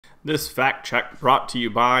This fact check brought to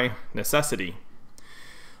you by necessity.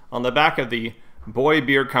 On the back of the Buoy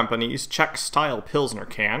Beer Company's Czech-style Pilsner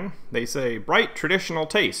can, they say, bright traditional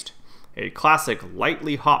taste, a classic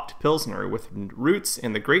lightly hopped Pilsner with roots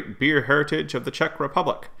in the great beer heritage of the Czech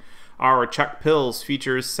Republic. Our Czech Pils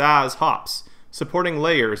features Saz hops, supporting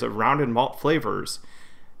layers of rounded malt flavors,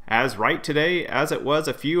 as right today as it was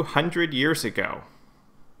a few hundred years ago.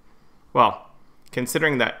 Well,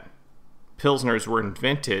 considering that Pilsners were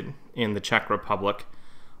invented in the Czech Republic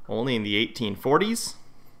only in the 1840s.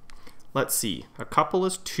 Let's see, a couple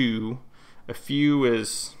is 2, a few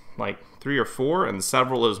is like 3 or 4, and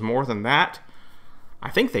several is more than that. I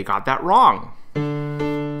think they got that wrong.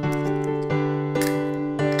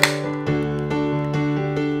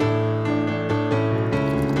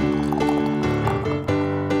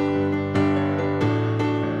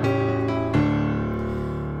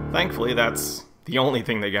 Thankfully, that's the only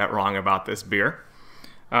thing they got wrong about this beer.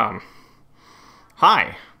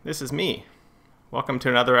 Hi, this is me. Welcome to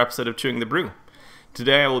another episode of Chewing the Brew.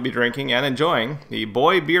 Today I will be drinking and enjoying the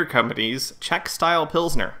Buoy Beer Company's Czech-style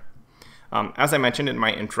Pilsner. As I mentioned in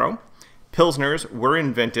my intro, Pilsners were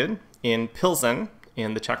invented in Pilsen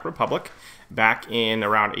in the Czech Republic back in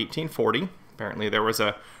around 1840. Apparently there was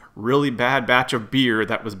a really bad batch of beer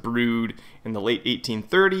that was brewed in the late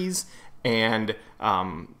 1830s, and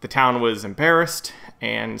the town was embarrassed,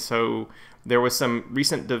 and so there was some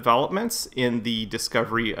recent developments in the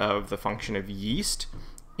discovery of the function of yeast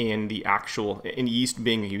in yeast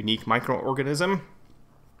being a unique microorganism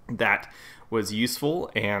that was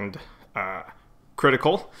useful and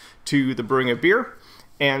critical to the brewing of beer.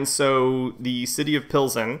 And so the city of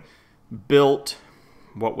Pilsen built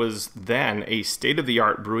what was then a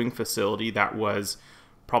state-of-the-art brewing facility that was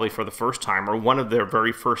probably for the first time, or one of their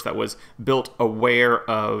very first, that was built aware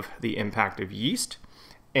of the impact of yeast.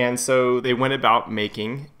 And so they went about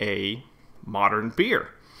making a modern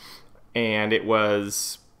beer. And it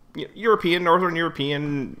was European, Northern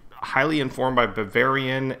European, highly informed by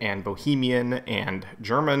Bavarian and Bohemian and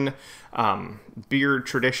German beer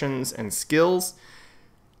traditions and skills.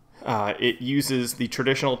 It uses the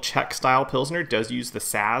traditional Czech-style Pilsner. It does use the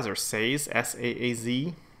Saz or Saaz,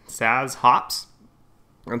 S-A-A-Z, Saz hops.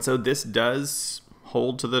 And so this does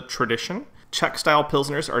hold to the tradition. Czech-style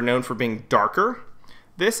Pilsners are known for being darker.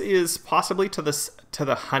 This is possibly to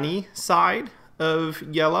the honey side of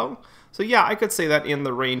yellow. So yeah, I could say that in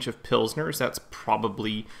the range of Pilsners, that's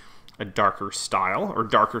probably a darker style or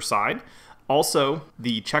darker side. Also,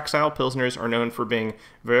 the Czech-style Pilsners are known for being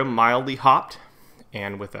very mildly hopped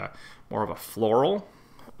and with a more of a floral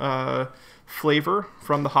flavor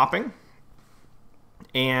from the hopping.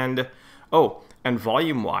 And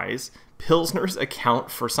volume-wise, Pilsners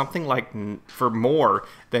account for something like for more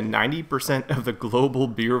than 90% of the global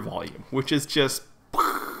beer volume, which is just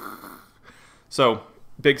so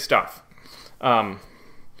big stuff. I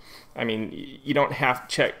mean, you don't have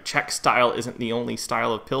Czech style isn't the only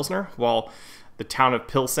style of Pilsner. While the town of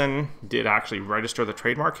Pilsen did actually register the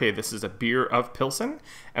trademark, hey, this is a beer of Pilsen,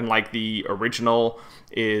 and like the original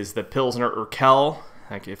is the Pilsner Urquell.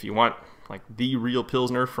 Like if you want like the real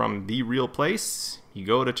Pilsner from the real place, you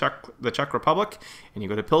go to the Czech Republic and you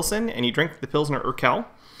go to Pilsen and you drink the Pilsner Urquell.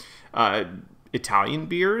 Italian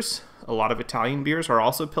beers, a lot of Italian beers are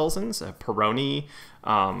also Pilsens. Peroni.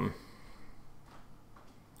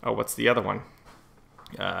 What's the other one?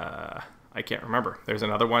 I can't remember. There's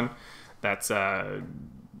another one that's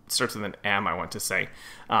starts with an M, I want to say.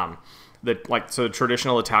 So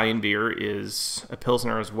traditional Italian beer is a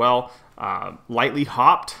Pilsner as well. Lightly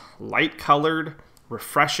hopped, light-colored,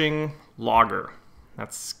 refreshing lager.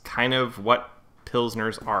 That's kind of what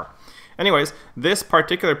Pilsners are. Anyways, this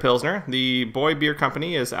particular Pilsner, the Buoy Beer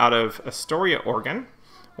Company, is out of Astoria, Oregon,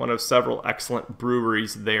 one of several excellent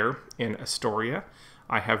breweries there in Astoria.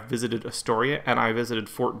 I have visited Astoria, and I visited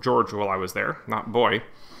Fort George while I was there, not Buoy.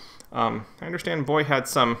 I understand Buoy had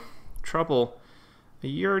some trouble a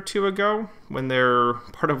year or 2 ago when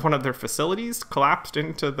part of one of their facilities collapsed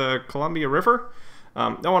into the Columbia River.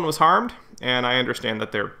 No one was harmed, and I understand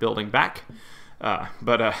that they're building back.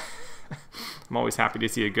 But I'm always happy to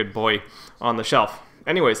see a good Buoy on the shelf.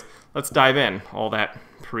 Anyways, let's dive in, all that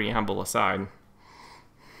preamble aside.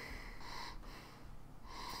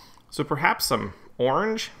 So perhaps some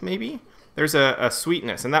orange, maybe? There's a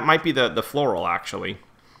sweetness, and that might be the floral, actually.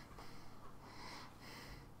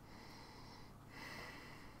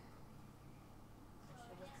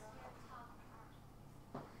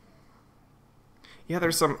 Yeah,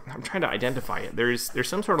 there's some, I'm trying to identify it. There's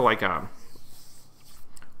some sort of like a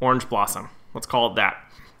orange blossom. Let's call it that.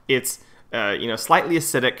 It's, slightly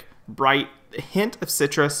acidic, bright, a hint of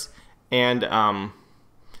citrus, and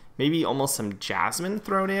maybe almost some jasmine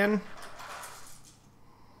thrown in.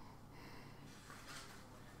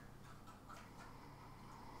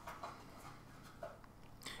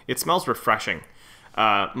 It smells refreshing.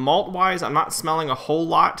 Malt-wise, I'm not smelling a whole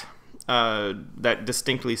lot that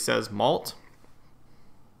distinctly says malt.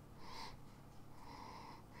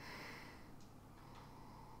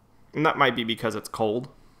 And that might be because it's cold,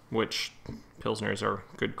 which Pilsners are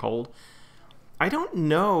good cold. I don't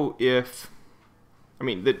know if... I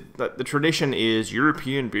mean, the tradition is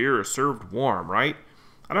European beer is served warm, right?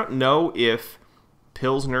 I don't know if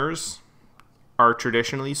Pilsners are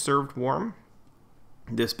traditionally served warm.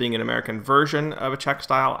 This being an American version of a Czech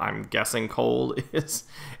style, I'm guessing cold is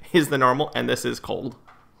the normal, and this is cold,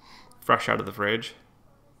 fresh out of the fridge.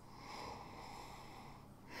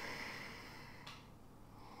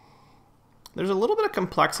 There's a little bit of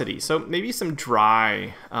complexity, so maybe some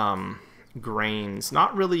dry grains,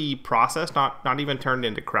 not really processed, not even turned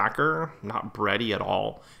into cracker, not bready at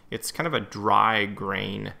all. It's kind of a dry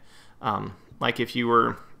grain, like if you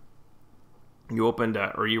were in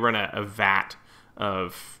a vat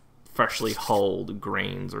of freshly hulled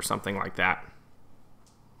grains or something like that.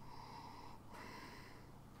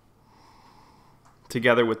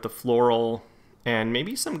 Together with the floral and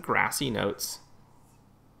maybe some grassy notes.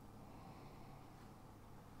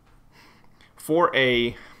 For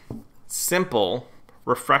a simple,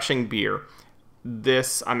 refreshing beer,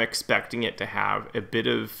 this, I'm expecting it to have a bit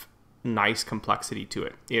of nice complexity to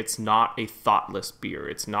it. It's not a thoughtless beer.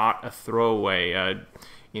 It's not a throwaway,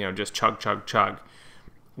 just chug, chug, chug.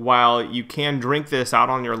 While you can drink this out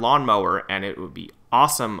on your lawnmower, and it would be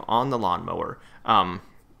awesome on the lawnmower,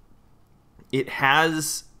 it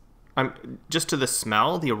has, just to the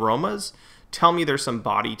smell, the aromas, tell me there's some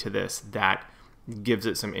body to this that gives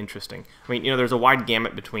it some interesting. I mean, there's a wide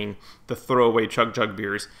gamut between the throwaway chug chug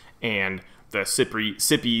beers and the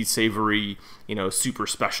sippy, savory, super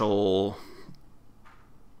special,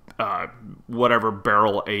 whatever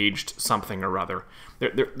barrel aged something or other.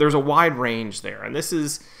 There's a wide range there, and this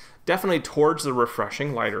is definitely towards the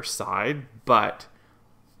refreshing, lighter side, but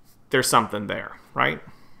there's something there, right?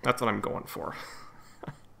 That's what I'm going for.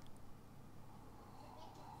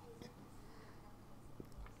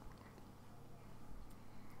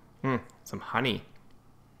 Some honey.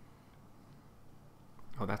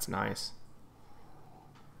 Oh, that's nice.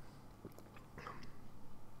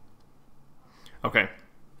 Okay.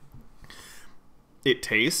 It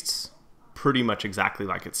tastes pretty much exactly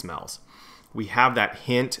like it smells. We have that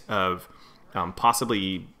hint of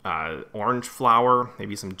possibly orange flower,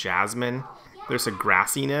 maybe some jasmine. There's a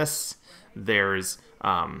grassiness. There's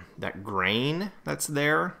that grain that's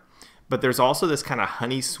there. But there's also this kind of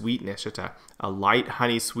honey sweetness, just a light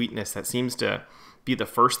honey sweetness that seems to be the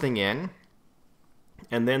first thing in.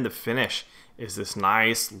 And then the finish is this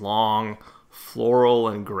nice, long, floral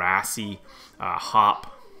and grassy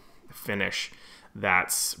hop finish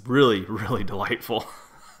that's really, really delightful.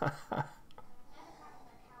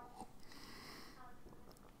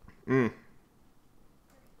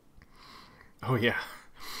 Oh, yeah.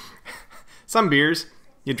 Some beers,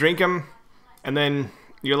 you drink them, and then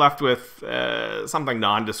you're left with something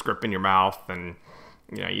nondescript in your mouth, and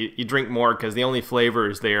you drink more because the only flavor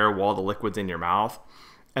is there while the liquid's in your mouth.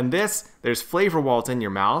 And this, there's flavor while it's in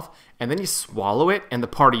your mouth, and then you swallow it, and the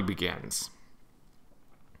party begins.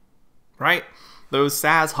 Right? Those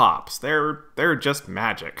Saz hops, they're just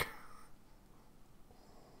magic.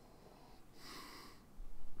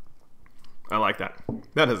 I like that.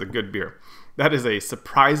 That is a good beer. That is a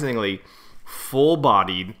surprisingly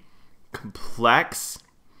full-bodied, complex,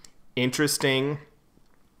 interesting,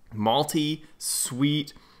 malty,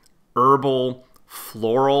 sweet, herbal,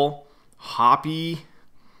 floral, hoppy.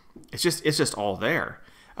 It's just all there.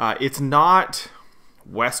 It's not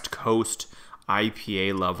West Coast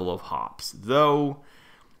IPA level of hops, though.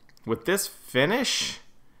 With this finish,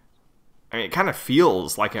 I mean, it kind of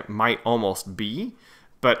feels like it might almost be.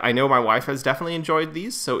 But I know my wife has definitely enjoyed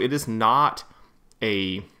these, so it is not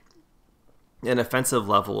an offensive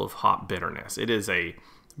level of hop bitterness. It is a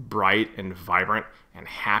bright and vibrant and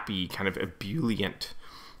happy kind of ebullient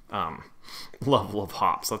level of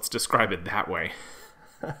hops. Let's describe it that way.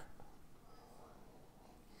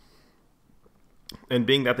 And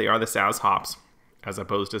being that they are the Saz hops, as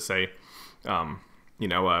opposed to, say,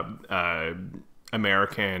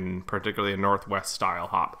 American, particularly a Northwest style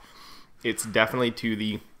hop, it's definitely to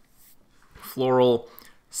the floral,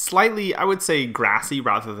 slightly, I would say, grassy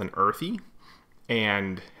rather than earthy.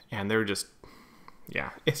 And they're just,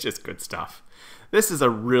 yeah, it's just good stuff. This is a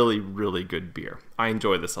really, really good beer. I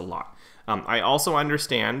enjoy this a lot. I also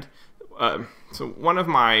understand, so one of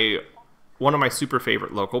my one of my super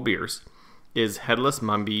favorite local beers is Headless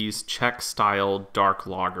Mumby's Czech Style Dark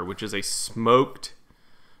Lager, which is a smoked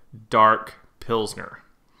dark Pilsner.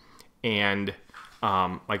 And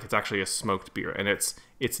like it's actually a smoked beer, and it's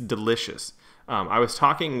delicious. I was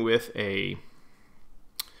talking with a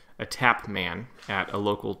tap man at a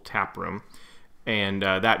local tap room, and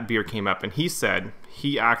that beer came up, and he said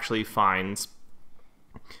he actually finds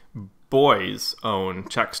Buoy's own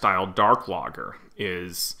Czech Style Dark Lager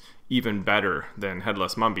is even better than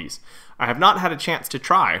Headless Mumby's. I have not had a chance to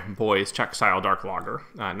try Buoy's Czech Style Dark Lager.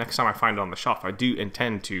 Next time I find it on the shelf, I do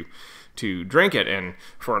intend to drink it, and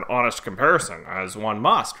for an honest comparison, as one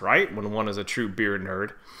must, right? When one is a true beer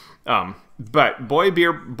nerd. But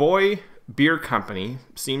Buoy Beer Company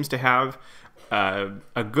seems to have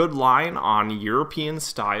a good line on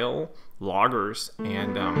European-style lagers,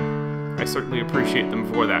 and I certainly appreciate them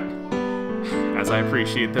for that, as I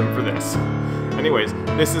appreciate them for this. Anyways,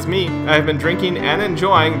 this is me. I've been drinking and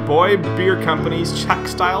enjoying Buoy Beer Company's Czech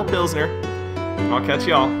Style Pilsner. I'll catch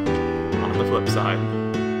y'all on the flip side.